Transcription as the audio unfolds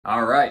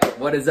All right,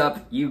 what is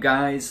up, you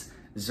guys?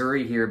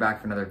 Zuri here,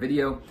 back for another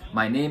video.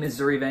 My name is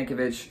Zuri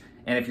Vankovich,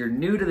 and if you're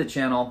new to the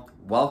channel,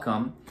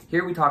 welcome.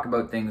 Here we talk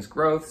about things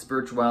growth,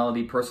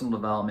 spirituality, personal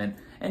development,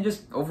 and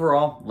just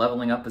overall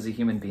leveling up as a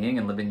human being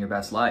and living your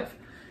best life.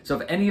 So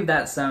if any of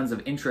that sounds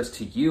of interest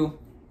to you,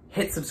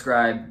 hit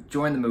subscribe,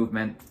 join the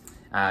movement.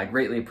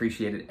 Greatly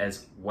appreciate it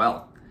as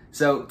well.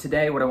 So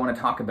today what I want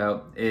to talk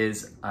about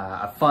is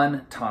a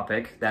fun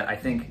topic that I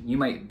think you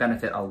might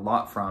benefit a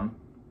lot from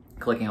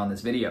clicking on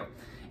this video.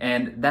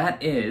 And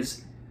that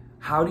is,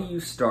 how do you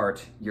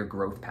start your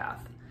growth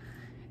path?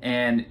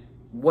 And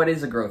what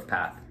is a growth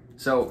path?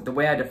 So the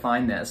way I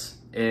define this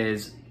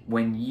is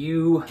when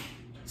you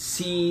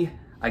see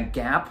a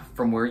gap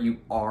from where you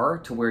are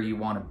to where you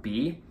want to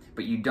be,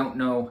 but you don't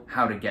know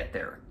how to get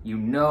there. You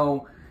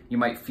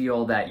might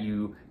feel that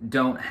you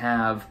don't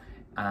have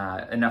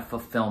enough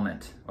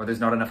fulfillment, or there's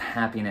not enough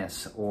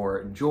happiness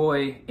or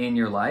joy in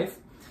your life,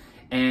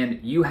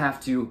 and you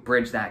have to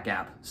bridge that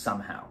gap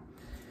somehow.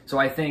 So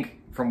I think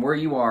from where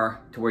you are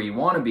to where you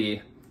want to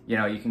be,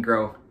 you can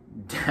grow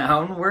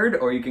downward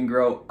or you can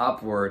grow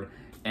upward.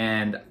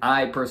 And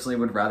I personally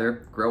would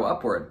rather grow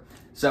upward.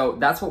 So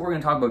that's what we're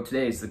going to talk about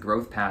today, is the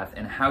growth path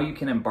and how you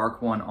can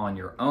embark one on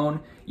your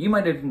own. You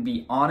might even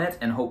be on it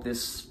and hope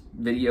this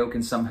video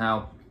can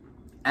somehow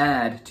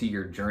add to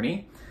your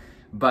journey.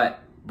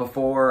 But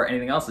before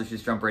anything else, let's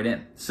just jump right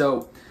in.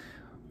 So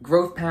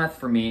growth path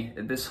for me,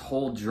 this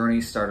whole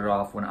journey started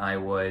off when I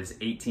was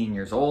 18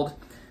 years old.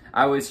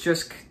 I was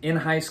just in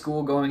high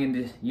school going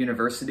into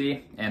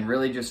university and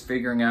really just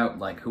figuring out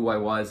like who I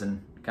was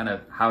and kind of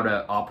how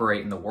to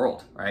operate in the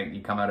world, right? You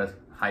come out of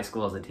high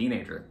school as a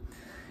teenager.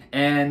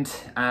 And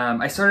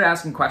I started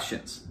asking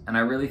questions, and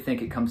I really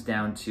think it comes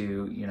down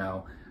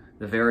to,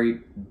 the very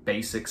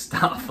basic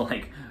stuff,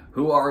 like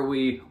who are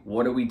we,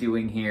 what are we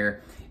doing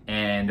here,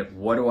 and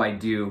what do I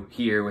do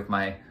here with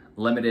my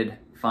limited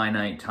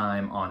finite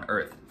time on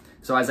earth?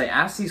 So as I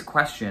asked these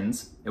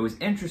questions, it was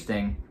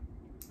interesting.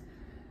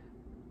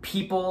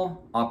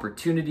 People,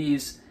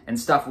 opportunities, and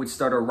stuff would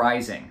start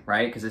arising,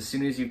 right? Because as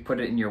soon as you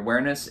put it in your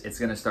awareness, it's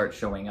going to start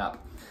showing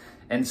up.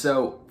 And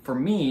so for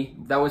me,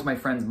 that was my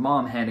friend's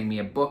mom handing me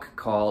a book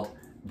called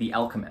The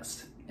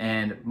Alchemist.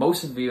 And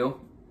most of you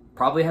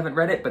probably haven't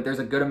read it, but there's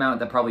a good amount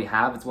that probably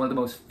have. It's one of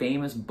the most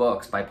famous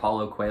books by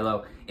Paulo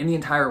Coelho in the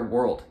entire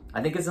world.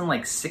 I think it's in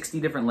like 60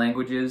 different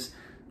languages,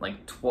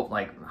 like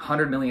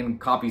 100 million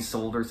copies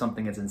sold or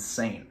something. It's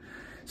insane.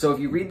 So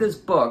if you read this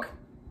book,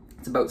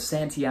 it's about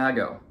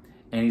Santiago.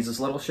 And he's this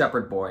little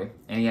shepherd boy,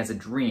 and he has a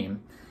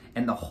dream,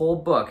 and the whole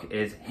book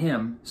is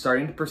him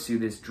starting to pursue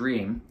this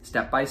dream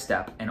step by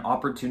step, and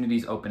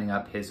opportunities opening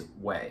up his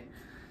way.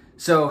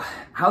 So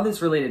how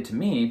this related to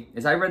me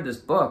is I read this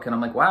book, and I'm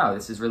like, wow,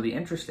 this is really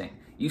interesting.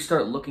 You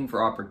start looking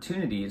for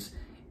opportunities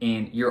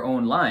in your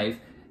own life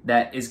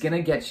that is going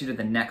to get you to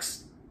the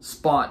next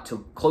spot,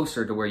 to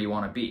closer to where you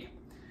want to be.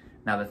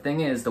 Now the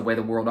thing is, the way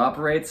the world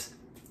operates,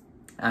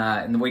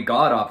 and the way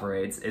God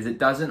operates, is it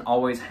doesn't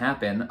always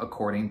happen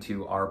according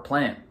to our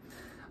plan.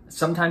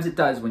 Sometimes it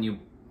does when you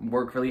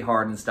work really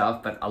hard and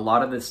stuff, but a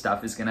lot of this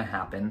stuff is going to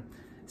happen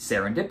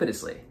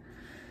serendipitously.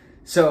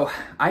 So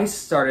I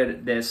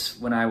started this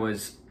when I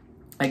was,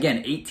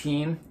 again,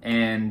 18,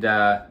 and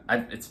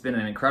it's been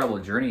an incredible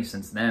journey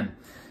since then.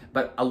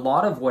 But a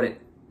lot of what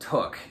it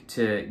took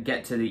to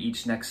get to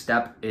each next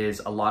step is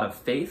a lot of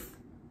faith,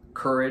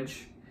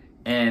 courage,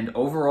 and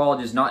overall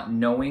just not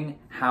knowing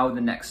how the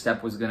next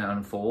step was going to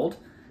unfold,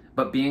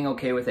 but being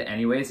okay with it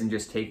anyways and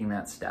just taking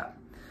that step.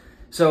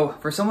 So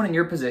for someone in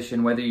your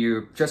position, whether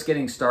you're just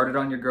getting started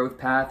on your growth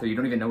path or you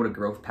don't even know what a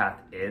growth path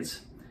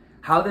is,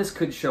 how this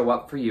could show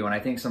up for you, and I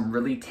think some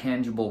really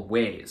tangible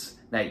ways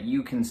that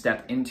you can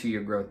step into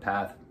your growth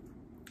path,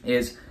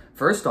 is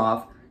first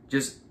off,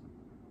 just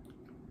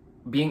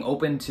being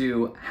open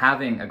to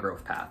having a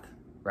growth path,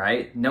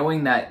 right?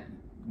 Knowing that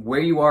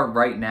where you are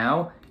right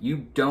now, you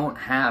don't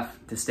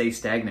have to stay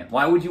stagnant.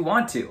 Why would you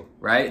want to,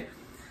 right?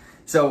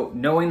 So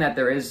knowing that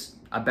there is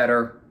a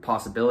better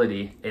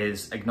possibility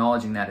is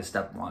acknowledging that as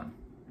step one.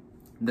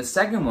 The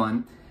second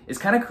one is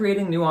kind of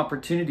creating new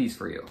opportunities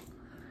for you.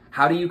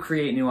 How do you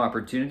create new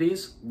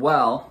opportunities?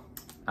 Well,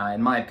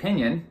 in my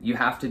opinion, you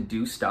have to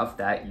do stuff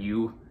that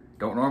you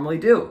don't normally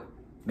do.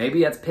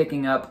 Maybe that's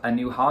picking up a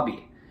new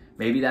hobby.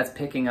 Maybe that's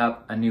picking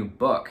up a new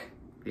book,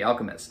 The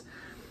Alchemist.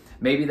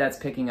 Maybe that's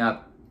picking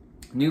up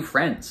new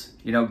friends.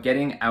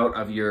 Getting out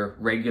of your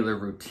regular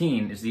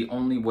routine is the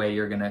only way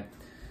you're gonna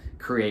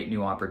create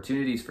new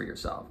opportunities for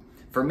yourself.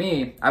 For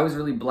me, I was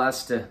really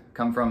blessed to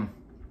come from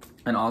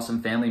an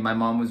awesome family. My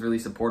mom was really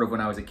supportive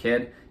when I was a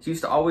kid. She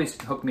used to always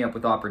hook me up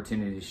with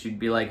opportunities. She'd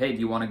be like, hey, do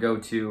you wanna go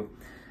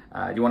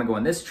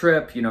on this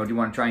trip? Do you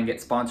wanna try and get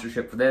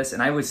sponsorship for this?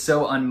 And I was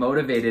so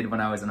unmotivated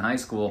when I was in high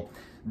school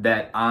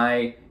that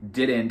I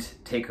didn't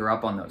take her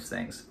up on those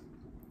things.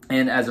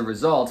 And as a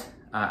result,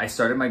 I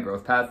started my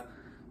growth path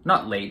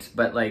not late,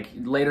 but like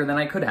later than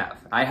I could have.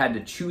 I had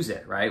to choose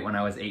it, right? When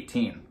I was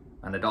 18,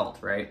 an adult,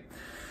 right?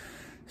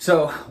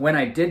 So when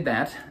I did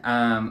that,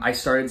 I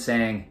started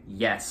saying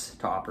yes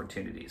to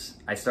opportunities.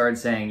 I started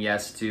saying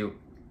yes to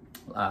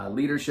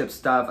leadership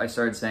stuff. I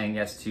started saying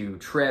yes to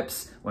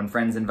trips. When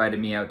friends invited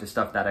me out to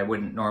stuff that I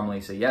wouldn't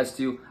normally say yes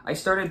to, I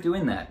started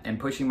doing that and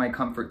pushing my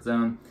comfort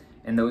zone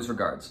in those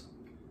regards.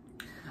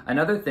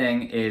 Another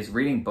thing is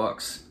reading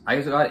books. I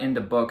got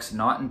into books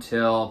not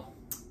until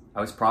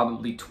I was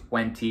probably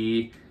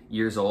 20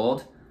 years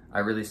old. I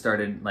really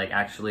started like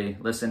actually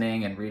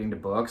listening and reading to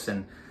books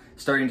and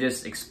starting to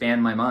just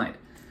expand my mind.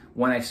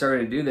 When I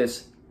started to do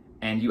this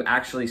and you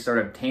actually start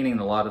obtaining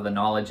a lot of the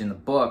knowledge in the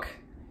book,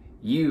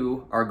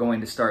 you are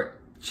going to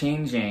start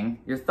changing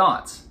your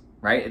thoughts,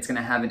 right? It's going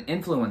to have an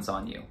influence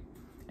on you.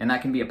 And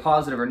that can be a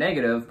positive or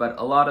negative, but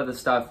a lot of the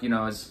stuff,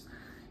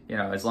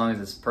 as long as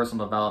it's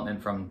personal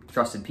development from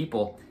trusted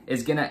people,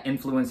 is going to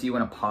influence you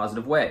in a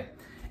positive way.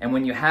 And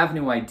when you have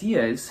new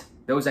ideas,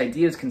 those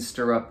ideas can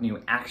stir up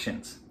new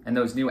actions. And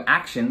those new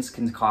actions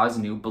can cause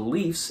new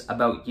beliefs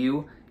about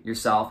you,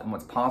 yourself, and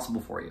what's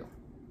possible for you.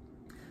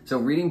 So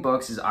reading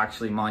books is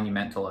actually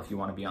monumental if you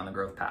want to be on the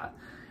growth path.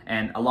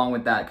 And along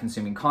with that,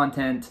 consuming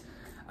content,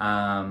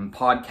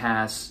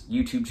 podcasts,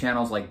 YouTube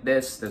channels like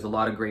this. There's a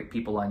lot of great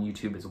people on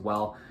YouTube as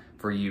well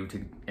for you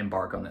to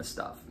embark on this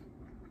stuff.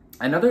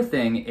 Another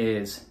thing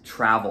is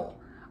travel.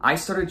 I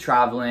started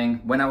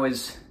traveling when I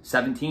was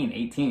 17,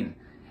 18,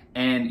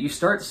 and you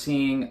start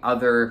seeing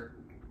other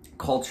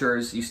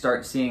cultures. You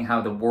start seeing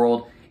how the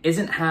world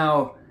isn't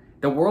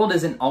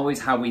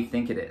always how we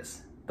think it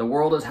is. The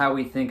world is how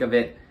we think of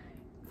it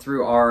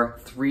through our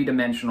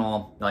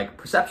three-dimensional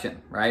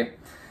perception, right?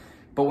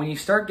 But when you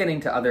start getting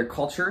to other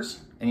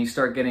cultures and you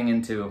start getting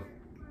into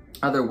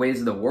other ways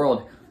of the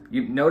world,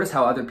 you notice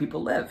how other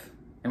people live.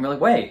 And we're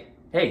like, wait,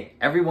 hey,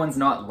 everyone's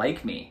not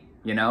like me,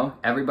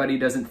 Everybody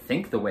doesn't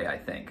think the way I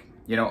think.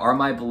 Are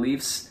my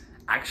beliefs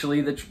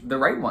actually the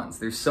right ones?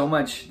 There's so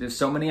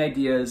many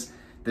ideas,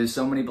 there's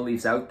so many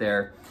beliefs out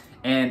there.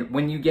 And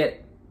when you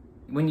get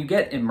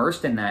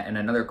immersed in that in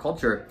another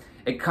culture,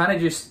 it kind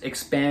of just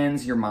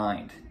expands your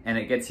mind and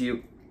it gets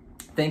you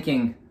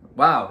thinking,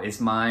 wow,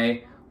 is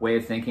my way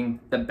of thinking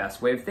the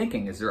best way of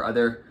thinking? Is there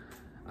other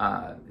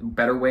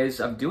better ways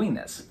of doing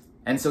this?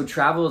 And so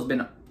travel has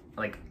been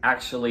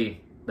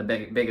actually the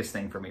biggest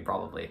thing for me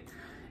probably,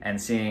 and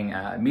seeing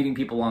meeting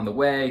people along the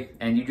way,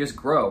 and you just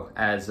grow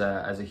as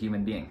a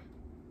human being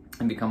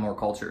and become more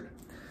cultured.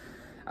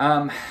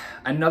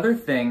 Another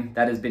thing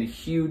that has been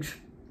huge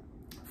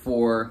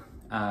for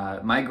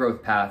my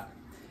growth path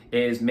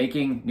is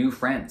making new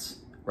friends,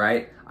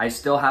 right? I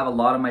still have a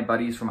lot of my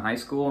buddies from high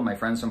school and my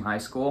friends from high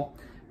school.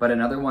 But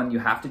another one, you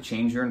have to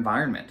change your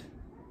environment.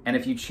 And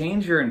if you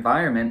change your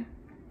environment,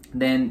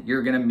 then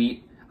you're gonna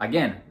meet,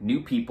 again,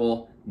 new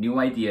people, new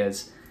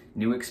ideas,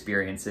 new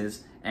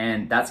experiences,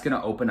 and that's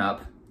gonna open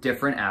up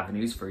different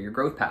avenues for your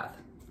growth path.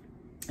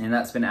 And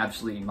that's been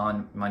absolutely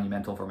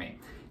monumental for me.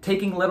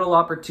 Taking little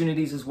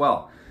opportunities as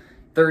well.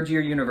 Third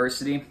year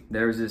university,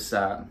 there's this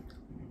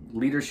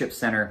leadership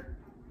center.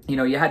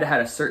 You had to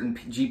have a certain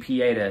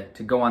GPA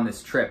to go on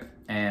this trip.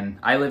 And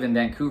I live in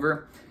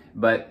Vancouver,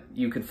 but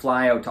you could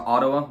fly out to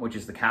Ottawa, which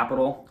is the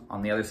capital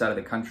on the other side of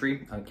the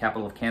country,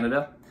 capital of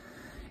Canada.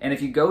 And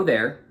if you go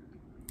there,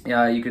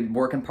 you could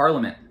work in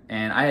Parliament.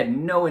 And I had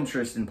no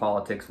interest in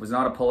politics, was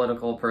not a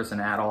political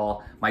person at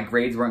all. My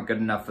grades weren't good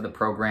enough for the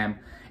program,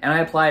 and I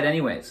applied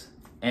anyways.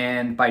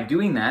 And by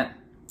doing that,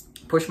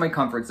 pushed my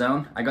comfort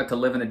zone. I got to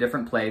live in a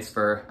different place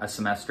for a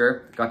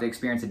semester, got to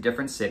experience a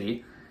different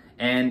city,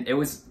 and it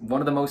was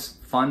one of the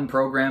most fun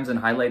programs and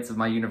highlights of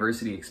my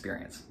university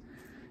experience.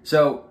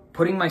 So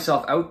putting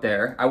myself out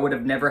there, I would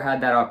have never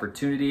had that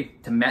opportunity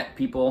to meet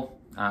people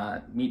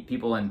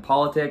in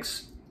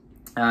politics.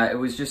 It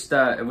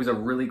was a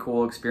really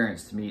cool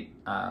experience to meet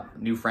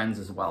new friends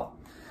as well.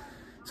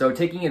 So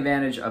taking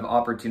advantage of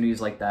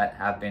opportunities like that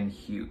have been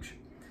huge.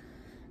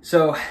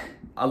 So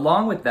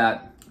along with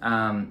that,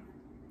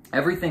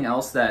 everything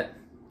else that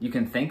you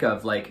can think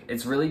of,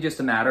 it's really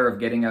just a matter of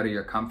getting out of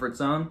your comfort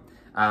zone,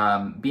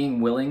 being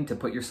willing to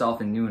put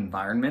yourself in new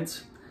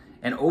environments,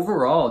 and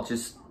overall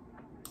just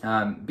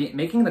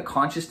making the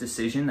conscious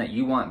decision that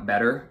you want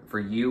better for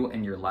you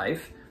and your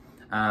life.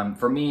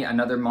 For me,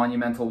 another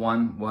monumental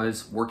one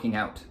was working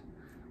out.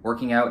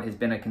 Working out has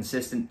been a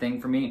consistent thing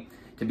for me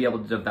to be able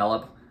to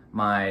develop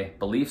my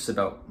beliefs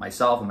about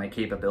myself and my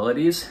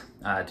capabilities,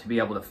 to be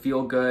able to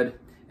feel good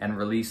and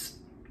release,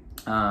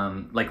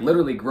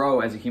 literally grow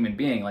as a human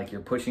being.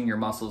 You're pushing your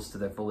muscles to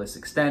their fullest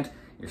extent,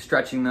 you're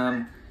stretching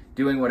them,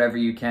 doing whatever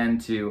you can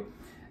to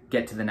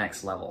get to the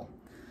next level.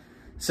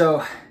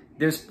 So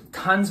there's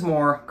tons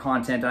more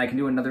content, and I can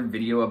do another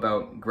video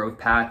about growth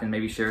path and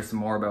maybe share some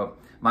more about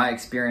my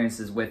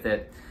experiences with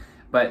it.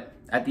 But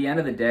at the end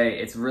of the day,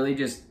 it's really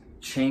just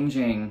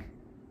changing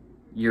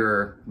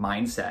your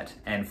mindset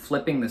and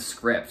flipping the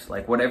script.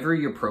 Whatever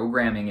your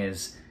programming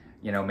is,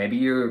 maybe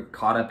you're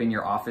caught up in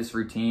your office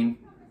routine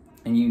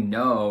and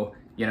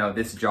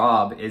this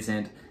job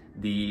isn't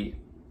the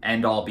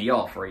end all be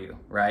all for you,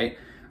 right?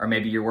 Or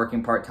maybe you're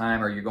working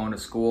part-time or you're going to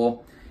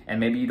school and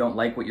maybe you don't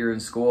like what you're in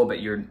school,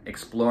 but you're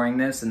exploring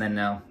this, and then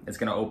now it's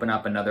going to open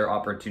up another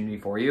opportunity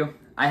for you.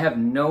 I have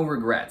no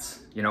regrets,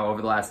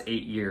 over the last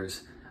 8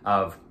 years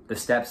of the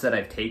steps that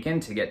I've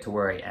taken to get to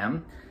where I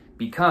am,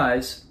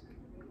 because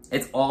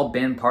it's all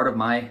been part of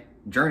my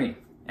journey.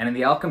 And in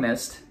The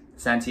Alchemist,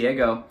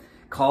 Santiago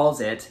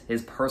calls it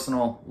his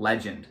personal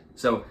legend.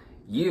 So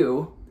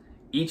you,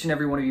 each and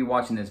every one of you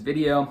watching this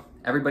video,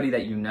 everybody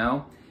that you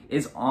know,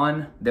 is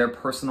on their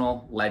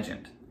personal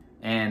legend.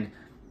 And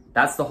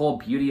that's the whole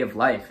beauty of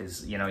life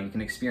is, you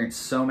can experience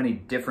so many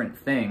different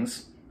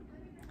things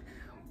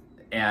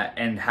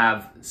and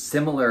have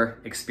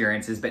similar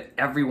experiences, but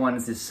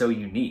everyone's is so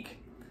unique.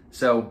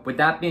 So with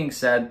that being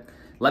said,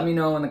 let me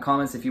know in the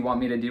comments if you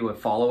want me to do a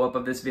follow-up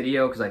of this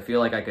video, because I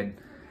feel like I could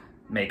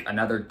make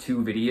another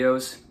 2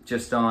 videos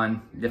just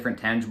on different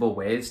tangible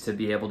ways to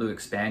be able to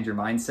expand your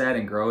mindset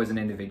and grow as an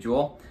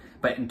individual.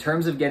 But in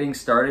terms of getting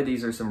started,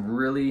 these are some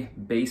really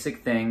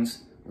basic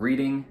things: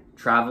 reading,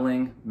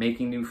 traveling,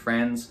 making new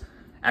friends,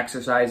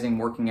 exercising,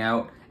 working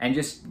out, and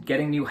just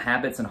getting new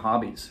habits and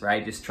hobbies,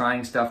 right? Just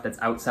trying stuff that's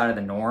outside of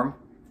the norm.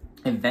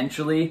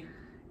 Eventually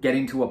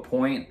getting to a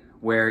point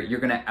where you're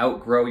gonna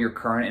outgrow your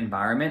current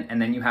environment,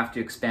 and then you have to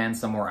expand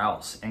somewhere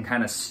else and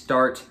kind of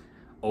start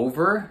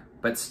over,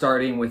 but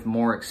starting with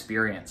more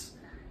experience.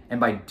 And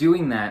by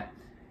doing that,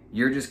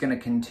 you're just gonna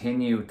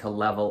continue to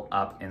level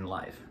up in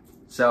life.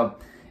 So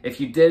if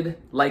you did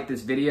like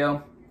this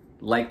video,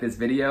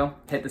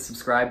 hit the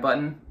subscribe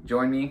button,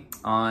 join me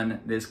on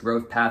this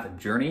growth path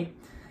journey.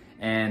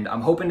 And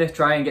I'm hoping to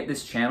try and get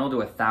this channel to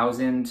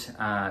 1,000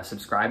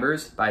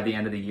 subscribers by the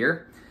end of the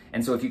year.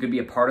 And so if you could be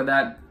a part of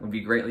that, it would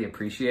be greatly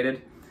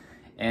appreciated.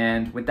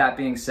 And with that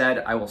being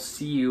said, I will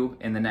see you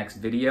in the next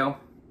video.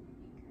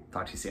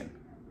 Talk to you soon.